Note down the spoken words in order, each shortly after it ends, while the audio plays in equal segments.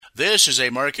This is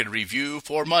a market review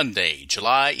for Monday,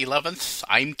 July 11th.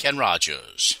 I'm Ken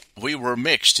Rogers. We were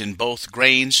mixed in both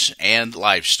grains and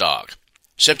livestock.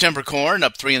 September corn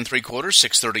up 3 3/4,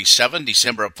 637.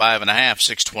 December up 5 1/2,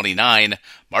 629.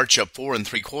 March up 4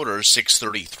 3/4,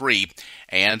 633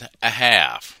 and a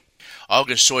half.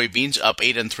 August soybeans up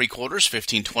 8 3/4,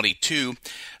 1522.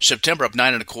 September up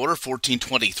 9 1/4,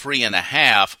 1423 and a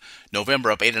half.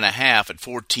 November up 8 1/2 at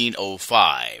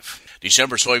 1405.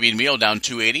 December soybean meal down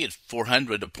 280 at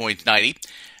 400.90.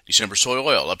 December soy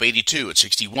oil up 82 at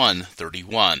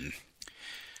 61.31.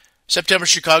 September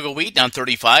Chicago wheat down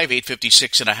 35,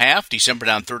 856 and a half. December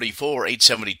down 34,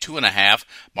 872 and a half.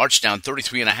 March down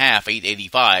 33 and a half,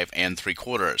 885 and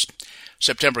 3/4.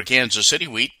 September Kansas City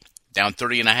wheat down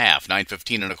 30 and a half,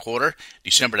 915 and a quarter.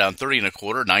 December down 30 and a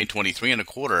quarter, 923 and a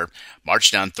quarter.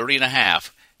 March down 30 and a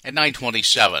half at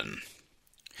 927.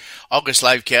 August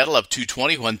live cattle up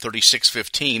 220,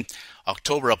 136.15.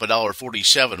 October up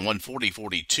 $1.47,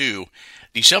 140.42.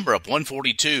 December up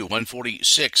 142,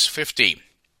 146.50.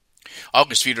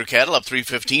 August feeder cattle up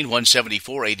 315,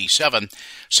 174.87.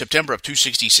 September up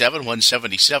 267,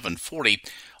 177.40.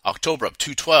 October up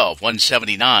 212,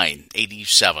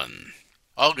 179.87.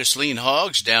 August lean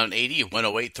hogs down 80 at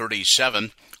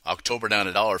 108.37. October down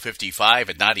 $1.55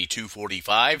 at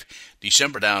 92.45.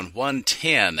 December down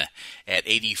 110 at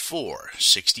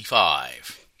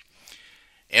 84.65.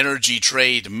 Energy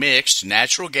trade mixed.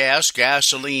 Natural gas,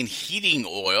 gasoline, heating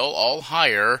oil all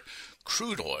higher.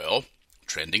 Crude oil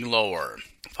trending lower.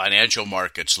 Financial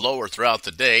markets lower throughout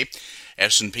the day.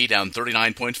 S&P down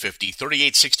 39.50,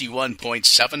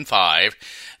 3861.75.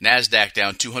 NASDAQ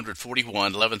down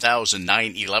 241,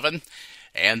 11,911.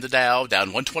 And the Dow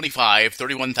down 125,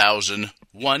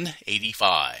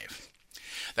 31,185.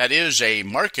 That is a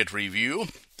market review.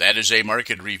 That is a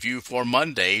market review for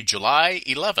Monday, July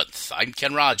 11th. I'm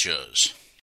Ken Rogers.